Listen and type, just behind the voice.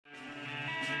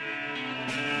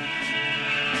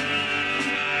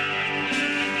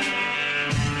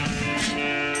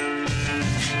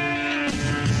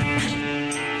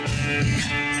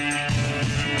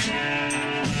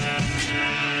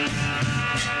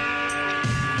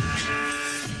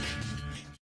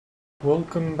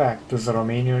Welcome back to the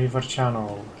Romanian Reaver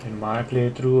channel in my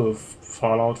playthrough of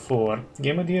Fallout 4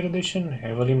 GOTY edition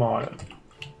heavily modded.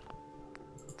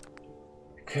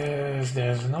 Because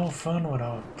there's no fun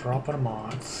without proper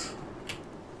mods.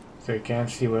 So you can't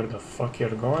see where the fuck you're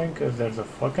going because there's a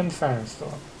fucking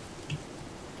sandstorm.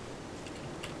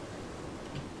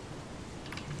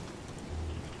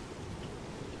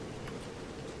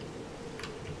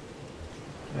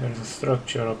 There's a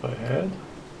structure up ahead.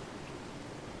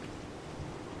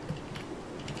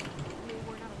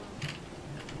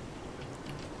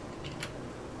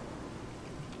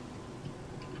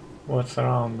 What's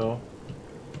around though?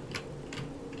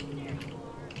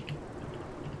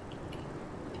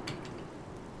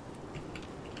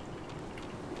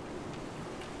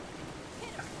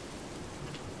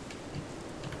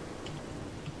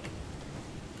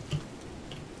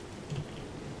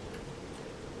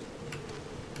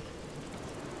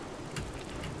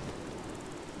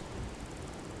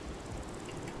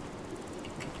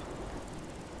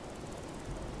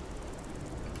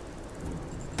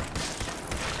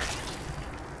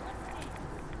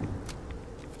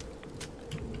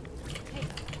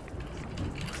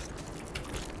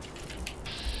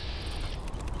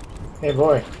 Hey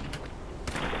boy.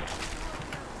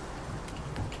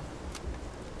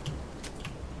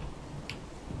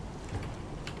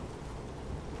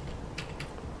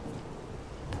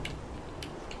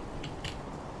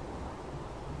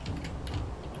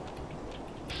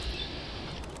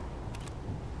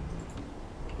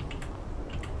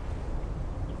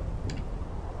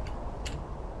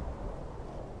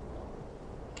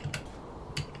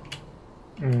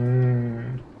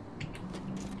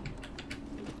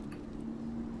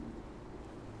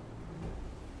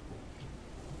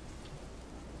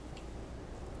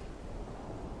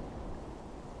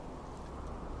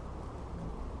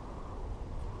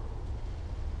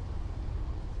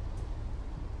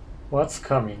 What's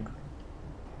coming?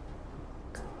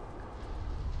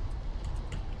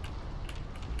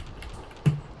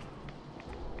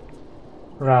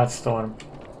 Rat storm.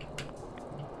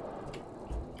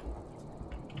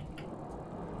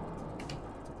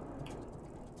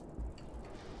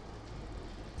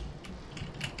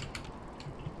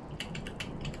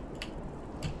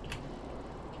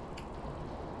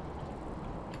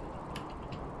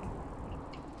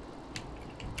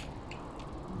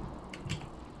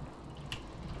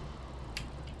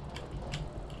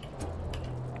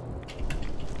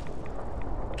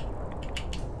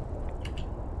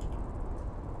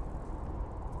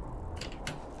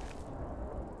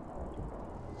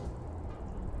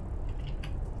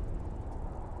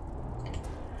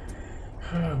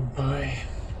 Oh boy.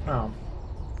 Oh.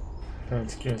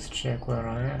 Let's just check where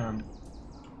I am.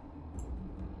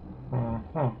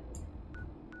 Uh-huh.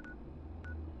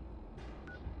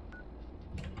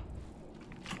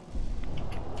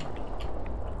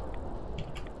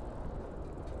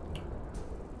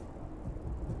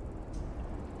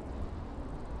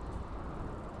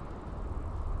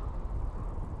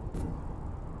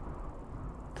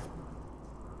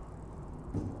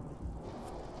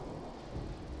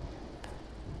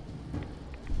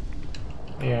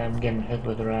 Yeah, I'm getting hit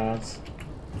with rats.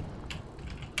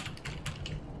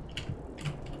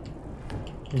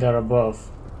 They're above.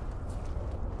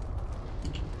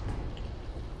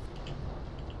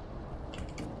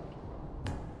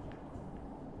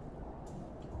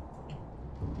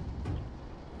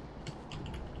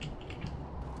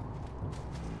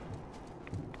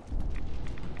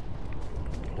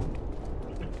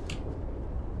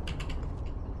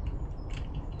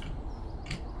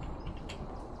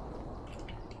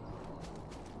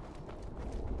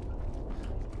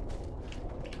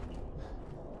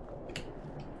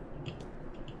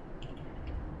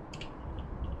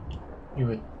 You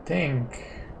would think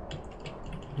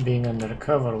being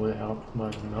undercover would help,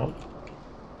 but nope.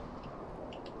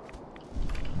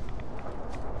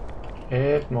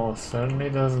 It most certainly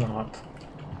does not.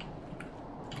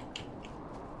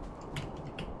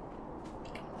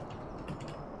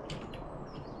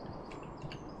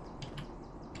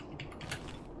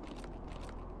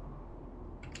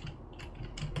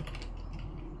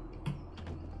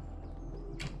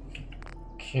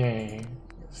 Okay.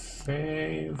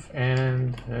 Save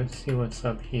and let's see what's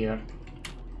up here.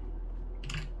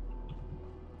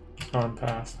 Storm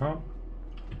pass, huh?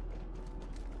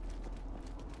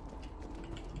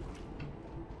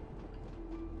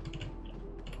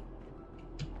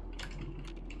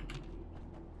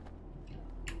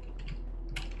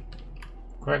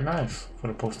 Quite nice for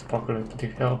a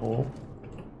post-apocalyptic hellhole.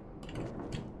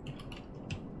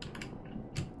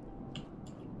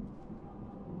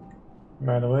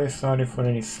 By the way, sorry for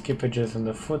any skippages in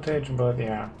the footage, but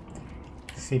yeah,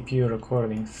 CPU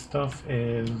recording stuff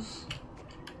is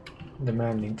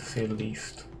demanding to say the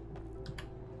least.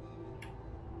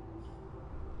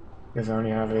 Because I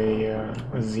only have a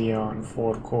Xeon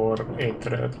 4-core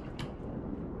 8-thread.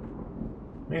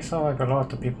 May sound like a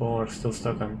lot of people are still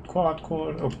stuck on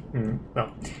quad-core,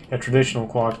 well, a traditional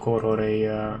quad-core or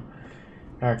a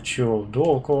actual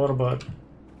dual-core, but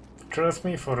trust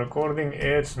me, for recording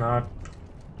it's not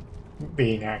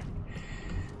being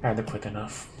adequate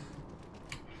enough.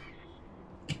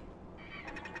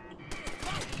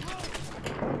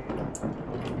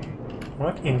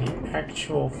 What in the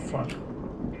actual fuck?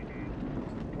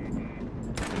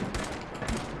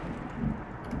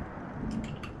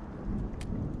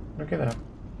 Look at that.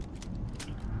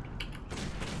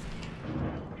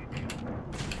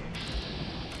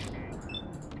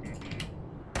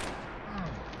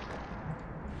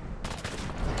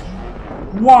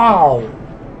 Wow!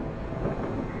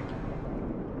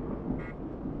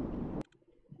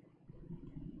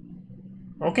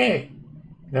 Okay,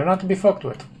 they're not to be fucked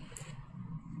with.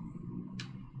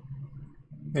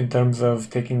 In terms of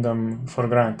taking them for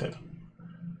granted.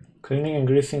 Cleaning and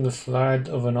greasing the slide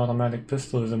of an automatic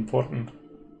pistol is important.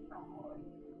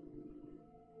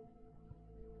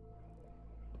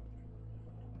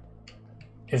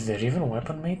 Is there even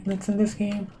weapon maintenance in this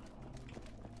game?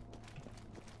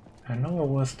 I know it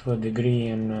was to a degree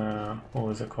in, what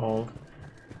was it called?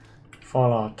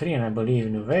 Fallout 3 and I believe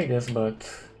New Vegas, but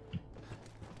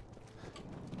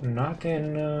not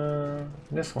in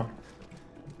this one.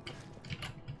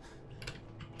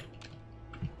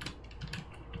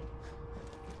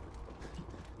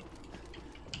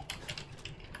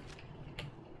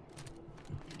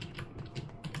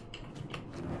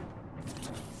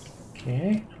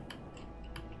 Okay.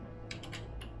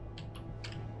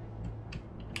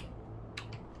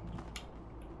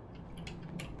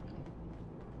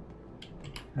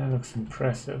 That looks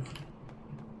impressive.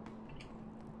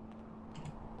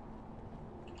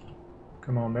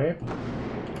 Come on, babe.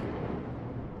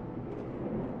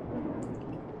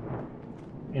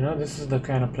 You know, this is the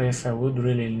kind of place I would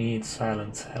really need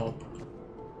Silent's help.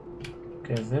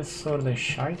 Because this sort of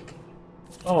shite.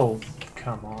 Oh,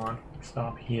 come on.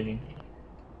 Stop healing.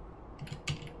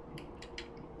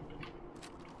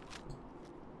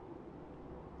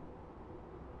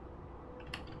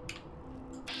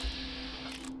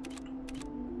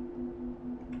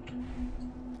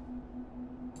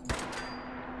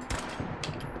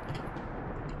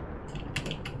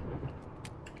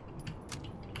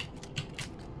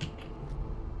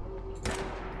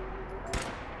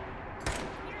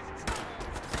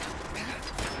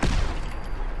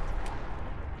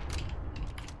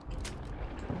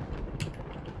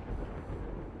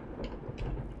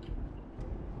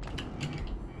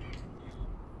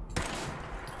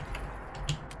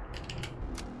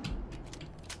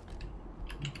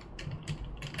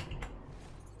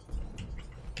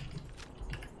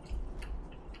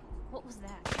 What was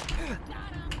that?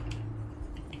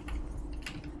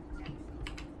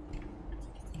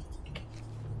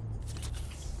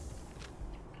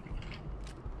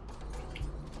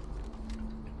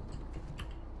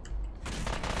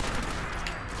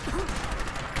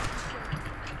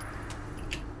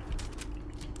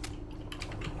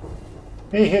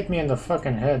 He hit me in the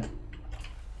fucking head.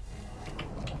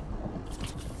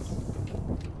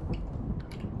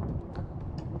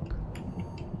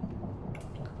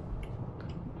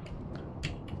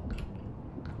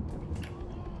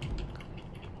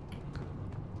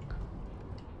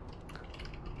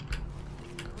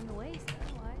 On the waist,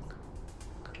 otherwise.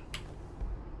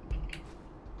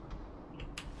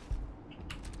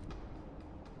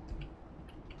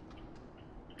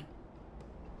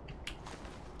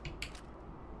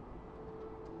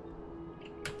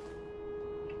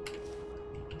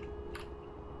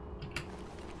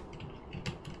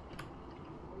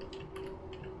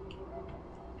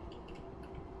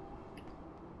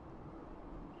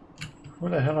 Who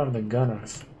the hell are the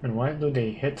gunners? And why do they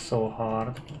hit so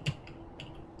hard?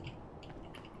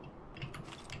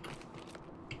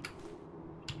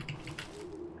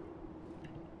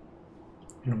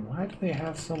 And why do they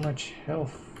have so much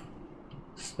health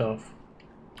stuff?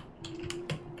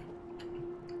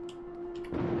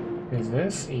 Is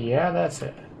this? Yeah, that's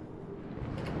it.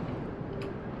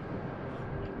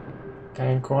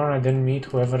 Thank God I didn't meet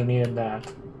whoever needed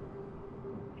that.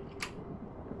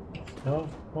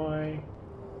 Stealth boy.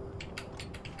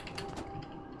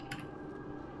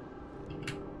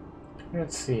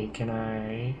 Let's see, can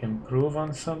I improve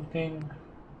on something?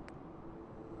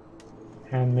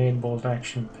 Handmade bolt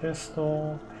action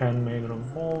pistol, handmade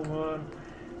revolver,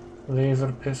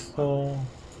 laser pistol.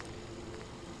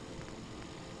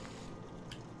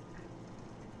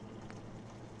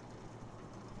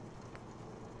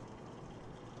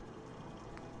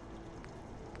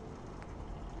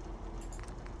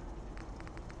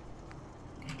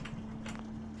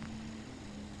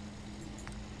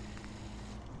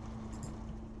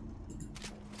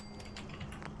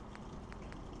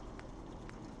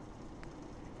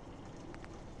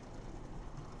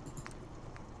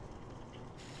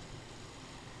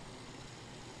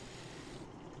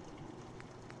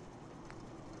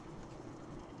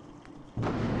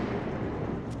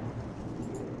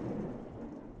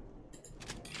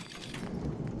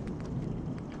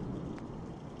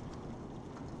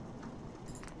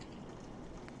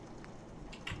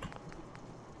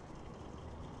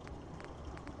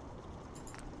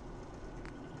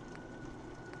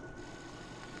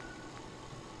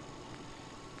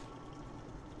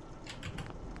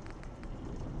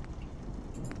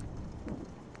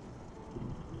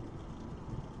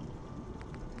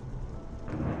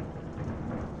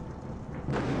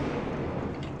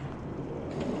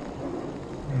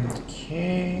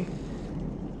 Okay.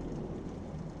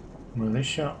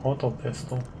 Militia auto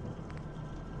pistol.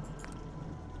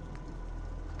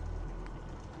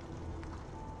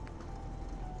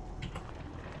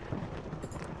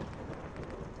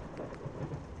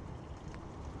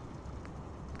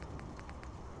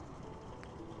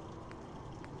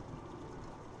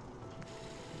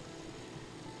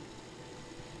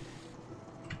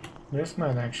 This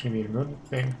might actually be a good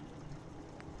thing.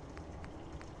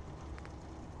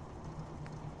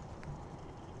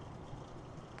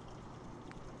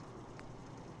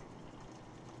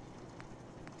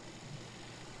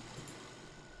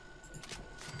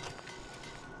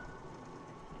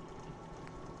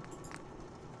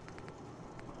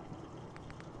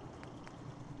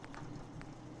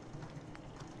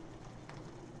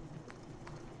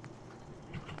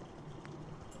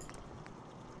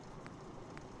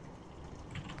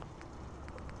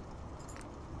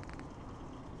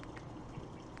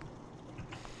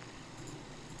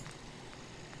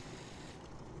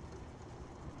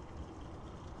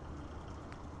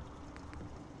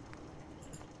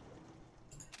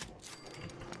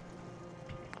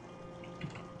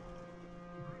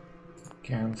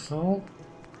 Cancel.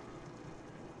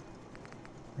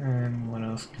 And what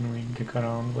else can we dick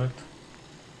around with?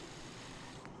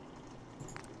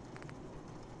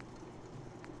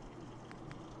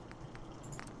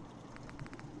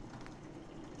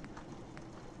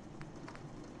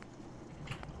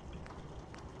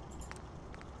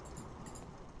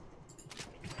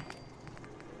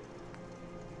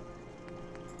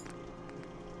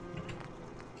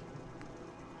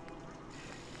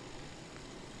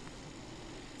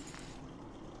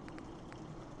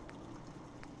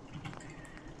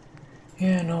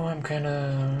 Yeah, no, I'm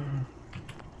kinda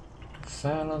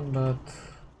silent, but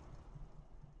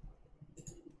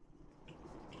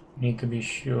need to be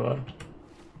sure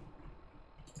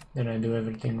that I do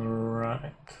everything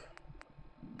right.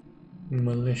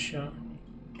 Militia.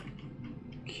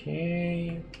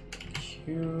 Okay,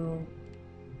 Q.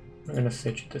 I'm gonna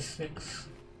set you to 6.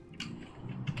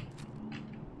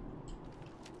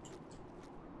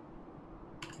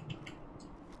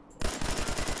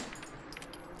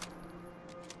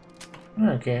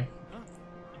 Okay.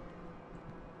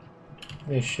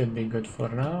 This should be good for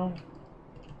now.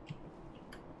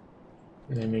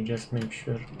 Let me just make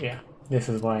sure. Yeah, this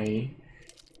is why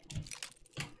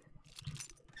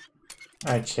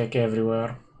I check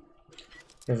everywhere.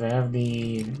 Because I have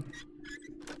the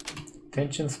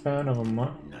attention span of a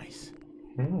month. Nice.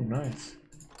 Oh, nice.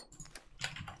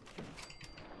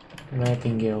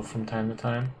 Nightingale from time to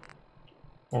time.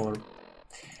 Or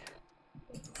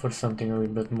for something a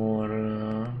little bit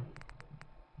more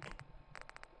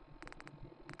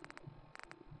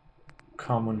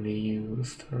commonly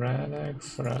used.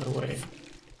 Radix right away.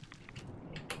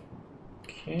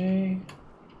 Okay.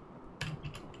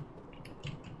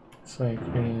 So I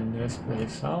clean this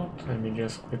place out. Let me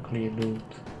just quickly loot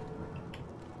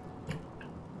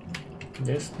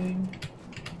this thing.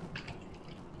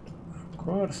 Of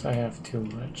course I have too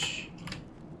much.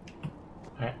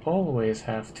 I always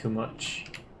have too much.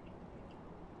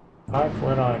 Pipe,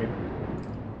 where are you?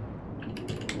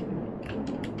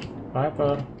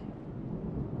 Piper,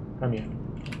 come here.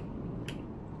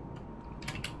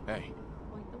 Hey.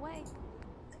 Point the way.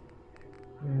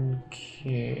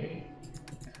 Okay.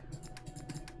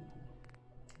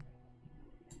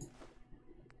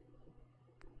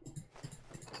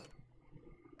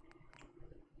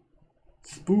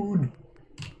 Spoon.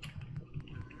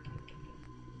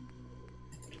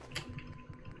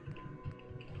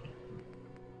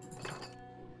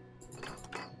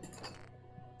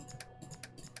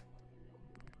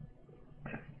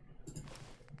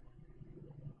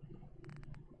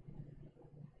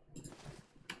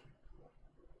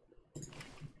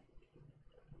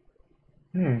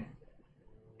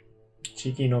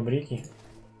 Cheeky no breaky.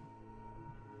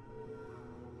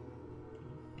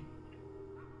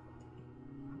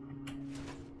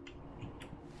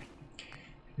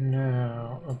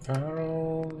 Now,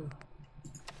 apparel.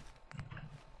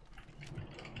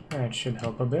 That should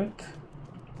help a bit.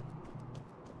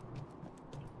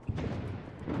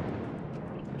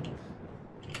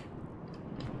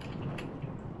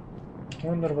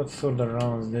 Wonder what sort of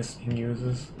rounds this thing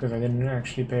uses, because I didn't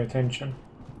actually pay attention.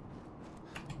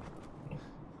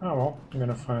 Oh well, I'm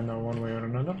gonna find out one way or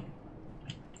another.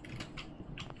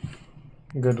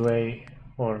 Good way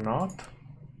or not.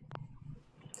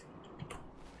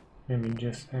 Let me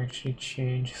just actually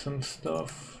change some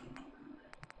stuff.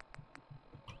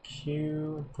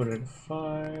 Q, put it at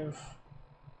 5,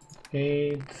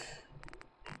 8,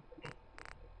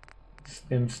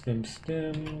 stim,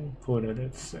 put it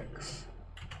at 6.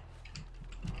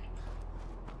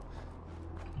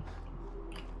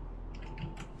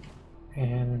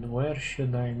 And where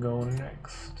should I go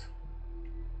next?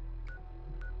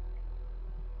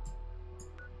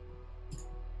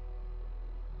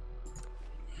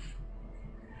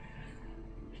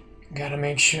 Gotta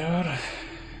make sure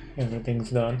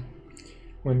everything's done.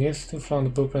 When the Institute found the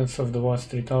blueprints of the WATS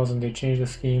 3000, they changed the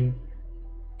scheme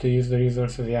to use the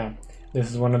resources. Yeah,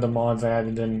 this is one of the mods I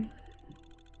added in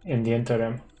the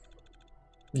interim,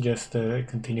 just to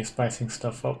continue spicing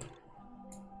stuff up.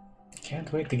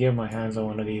 Can't wait to get my hands on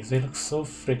one of these. They look so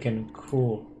freaking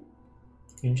cool.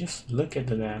 You just look at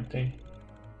the damn thing.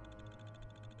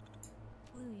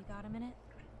 Blue, you got a minute?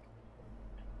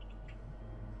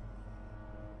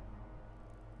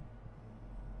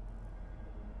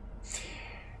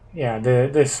 Yeah,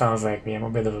 this sounds like me. I'm a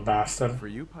bit of a bastard. For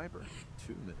you, Piper,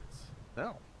 2 minutes.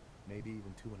 Hell, maybe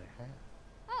even 2.5.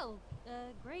 Oh,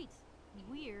 great.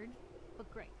 Weird, but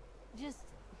great. Just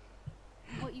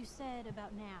what you said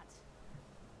about Nat.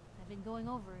 I've been going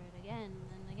over it again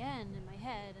and again in my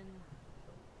head, and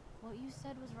what you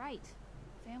said was right.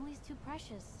 Family's too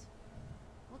precious.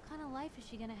 What kind of life is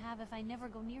she gonna have if I never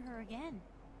go near her again?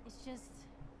 It's just...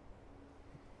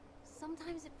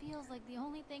 sometimes it feels like the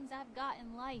only things I've got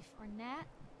in life are Nat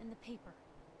and the paper.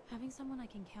 Having someone I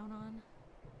can count on,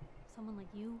 someone like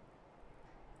you,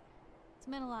 it's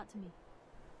meant a lot to me.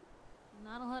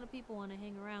 Not a lot of people want to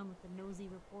hang around with the nosy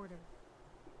reporter.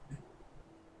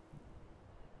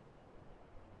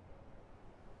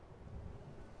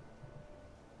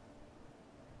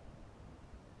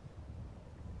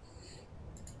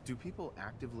 Do people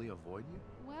actively avoid you?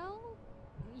 Well,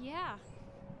 yeah.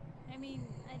 I mean,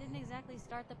 I didn't exactly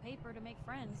start the paper to make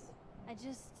friends. I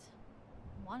just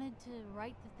wanted to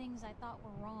right the things I thought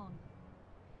were wrong.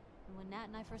 And when Nat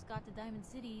and I first got to Diamond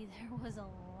City, there was a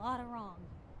lot of wrong.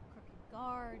 Crooked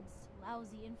guards,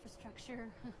 lousy infrastructure.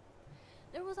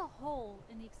 There was a hole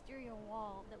in the exterior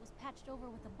wall that was patched over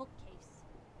with a bookcase.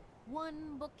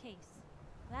 One bookcase.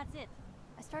 That's it.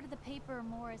 I started the paper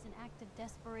more as an act of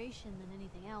desperation than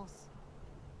anything else.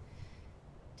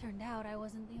 Turned out I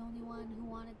wasn't the only one who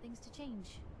wanted things to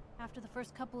change. After the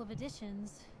first couple of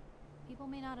editions, people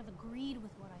may not have agreed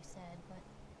with what I said, but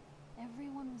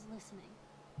everyone was listening.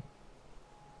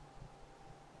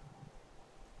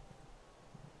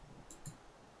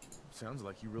 Sounds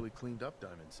like you really cleaned up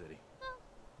Diamond City. Well,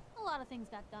 a lot of things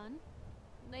got done.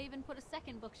 They even put a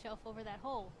second bookshelf over that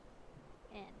hole.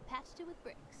 And patched it with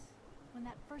bricks. When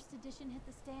that first edition hit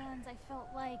the stands, I felt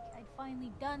like I'd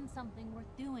finally done something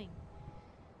worth doing.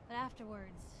 But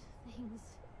afterwards,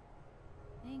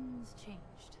 things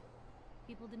changed.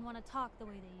 People didn't want to talk the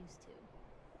way they used to.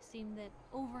 It seemed that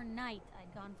overnight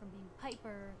I'd gone from being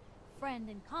Piper, friend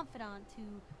and confidant, to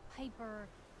Piper,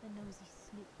 the nosy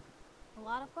snoop. A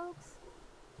lot of folks,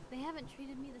 they haven't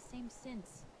treated me the same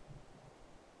since.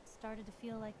 It started to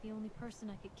feel like the only person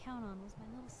I could count on was my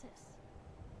little sis.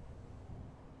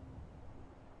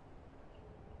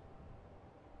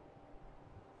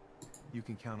 You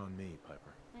can count on me,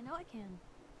 Piper. I know I can.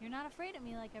 You're not afraid of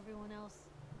me like everyone else.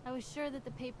 I was sure that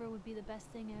the paper would be the best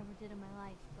thing I ever did in my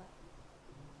life, but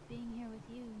being here with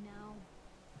you now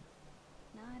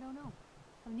I don't know.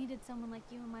 I've needed someone like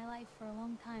you in my life for a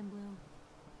long time, Blue.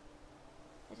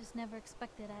 I just never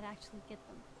expected I'd actually get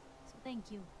them. So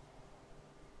thank you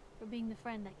for being the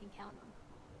friend I can count on.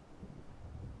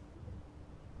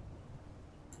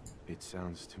 It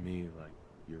sounds to me like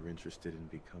you're interested in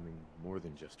becoming more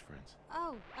than just friends.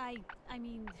 Oh, I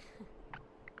mean,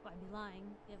 I'd be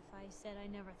lying if I said I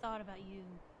never thought about you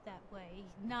that way.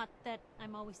 Not that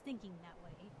I'm always thinking that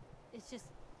way. It's just,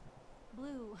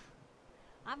 Blue,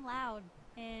 I'm loud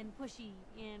and pushy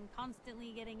and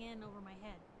constantly getting in over my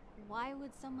head. Why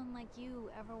would someone like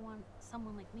you ever want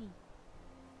someone like me?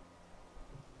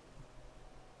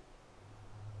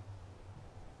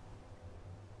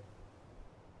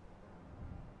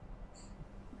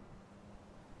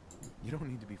 You don't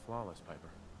need to be flawless, Piper.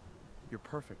 You're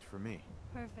perfect for me.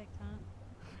 Perfect,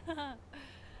 huh?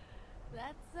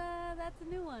 That's a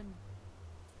new one.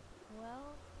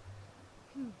 Well,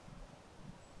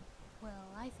 well,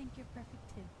 I think you're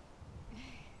perfect too.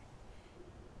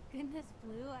 Goodness,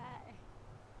 Blue,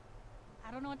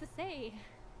 I don't know what to say.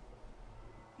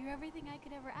 You're everything I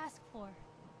could ever ask for.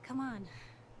 Come on,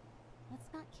 let's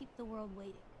not keep the world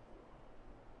waiting.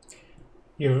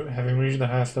 You, having reached the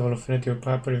highest level of affinity with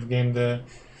Piper, you've gained the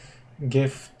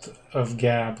Gift of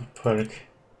Gab perk.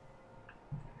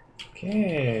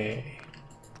 Okay.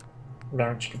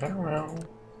 Don't you get around.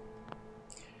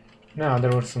 Now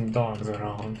there were some dogs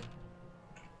around.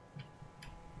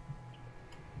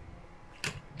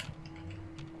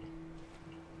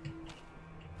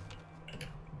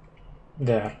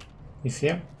 There. You see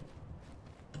him?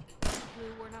 Blue,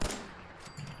 we're not moving here.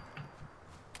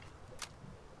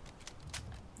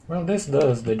 Well, this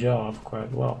does the job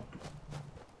quite well.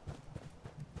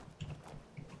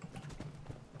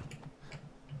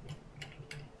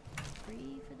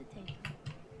 Free for the taking.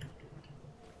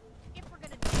 If we're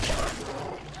gonna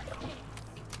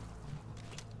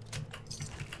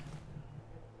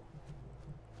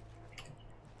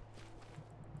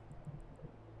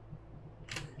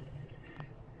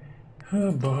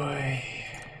Oh boy.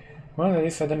 Well, at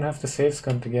least I didn't have to save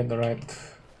scum to get the right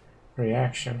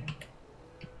reaction.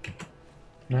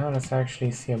 Now let's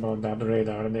actually see about that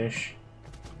radar dish.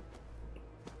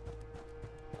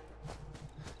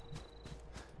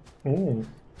 Ooh.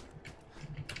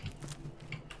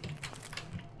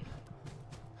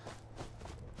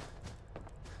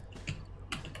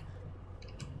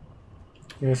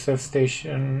 USF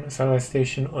station, satellite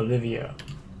station Olivia.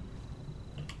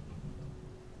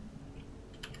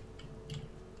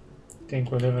 I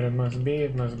think whatever it must be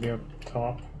up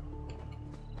top.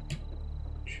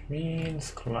 Which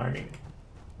means climbing.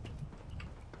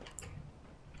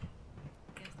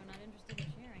 Guess they're not interested in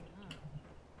sharing,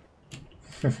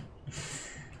 huh?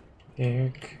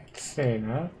 You could say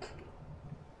that.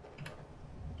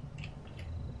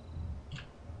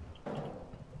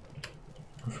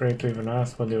 I'm afraid to even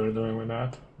ask what they were doing with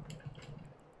that.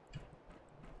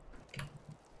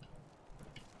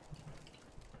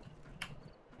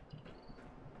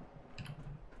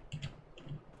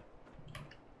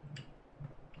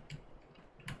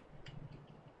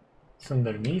 It's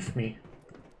underneath me.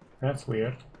 That's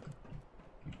weird.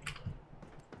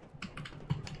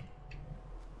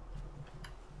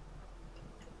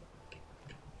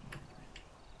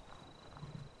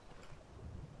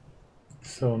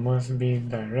 So it must be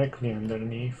directly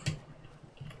underneath.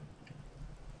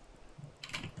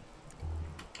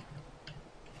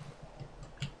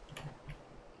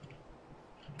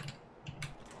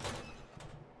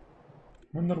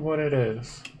 Wonder what it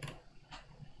is.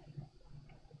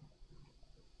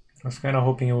 I was kind of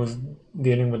hoping it was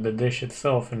dealing with the dish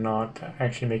itself and not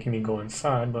actually making me go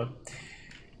inside, but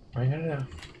I don't know.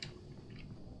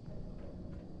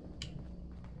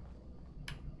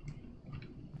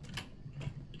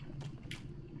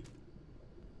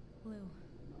 Blue,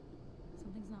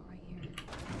 something's not right here.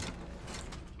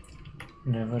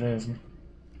 Never is.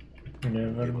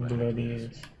 Never Able to hack bloody this.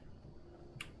 is.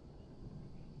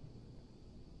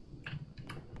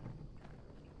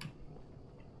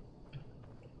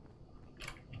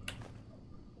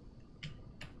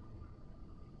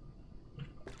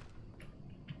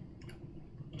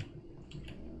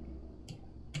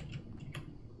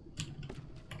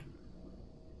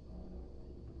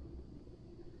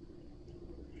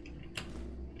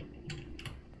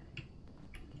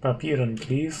 Papieren,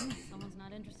 please. Someone's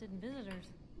not interested in visitors.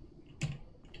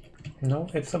 No,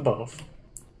 it's above.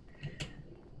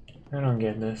 I don't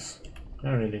get this.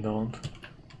 I really don't.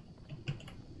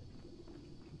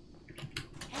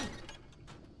 Hey,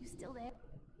 you still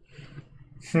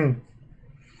there?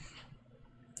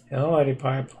 Alrighty,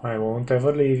 Pipe. I won't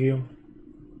ever leave you.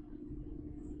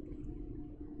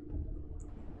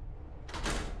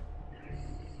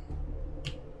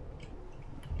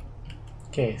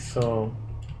 Okay, so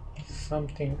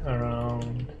something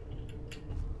around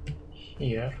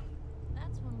here.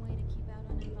 That's one way to keep out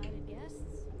uninvited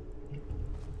guests.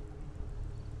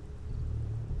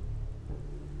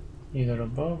 Either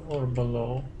above or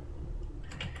below.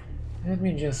 Let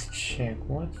me just check.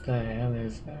 What the hell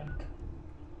is that?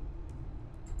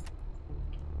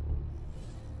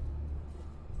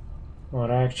 Or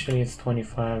actually it's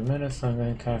 25 minutes, so I'm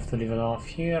going to have to leave it off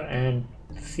here and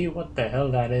see what the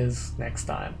hell that is next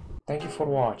time. Thank you for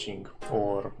watching,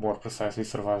 or more precisely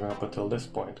surviving up until this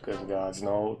point, because gods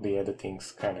know the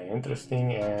editing's kinda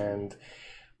interesting and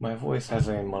my voice has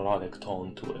a melodic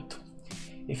tone to it.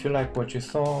 If you like what you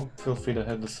saw, feel free to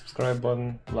hit the subscribe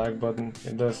button, like button.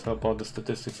 It does help out the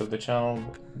statistics of the channel,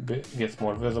 gets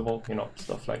more visible, you know,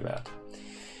 stuff like that.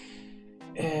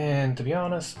 And to be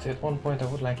honest, at one point I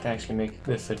would like to actually make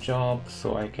this a job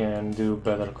so I can do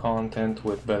better content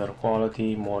with better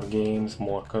quality, more games,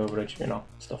 more coverage, you know,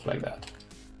 stuff like that.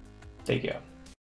 Take care.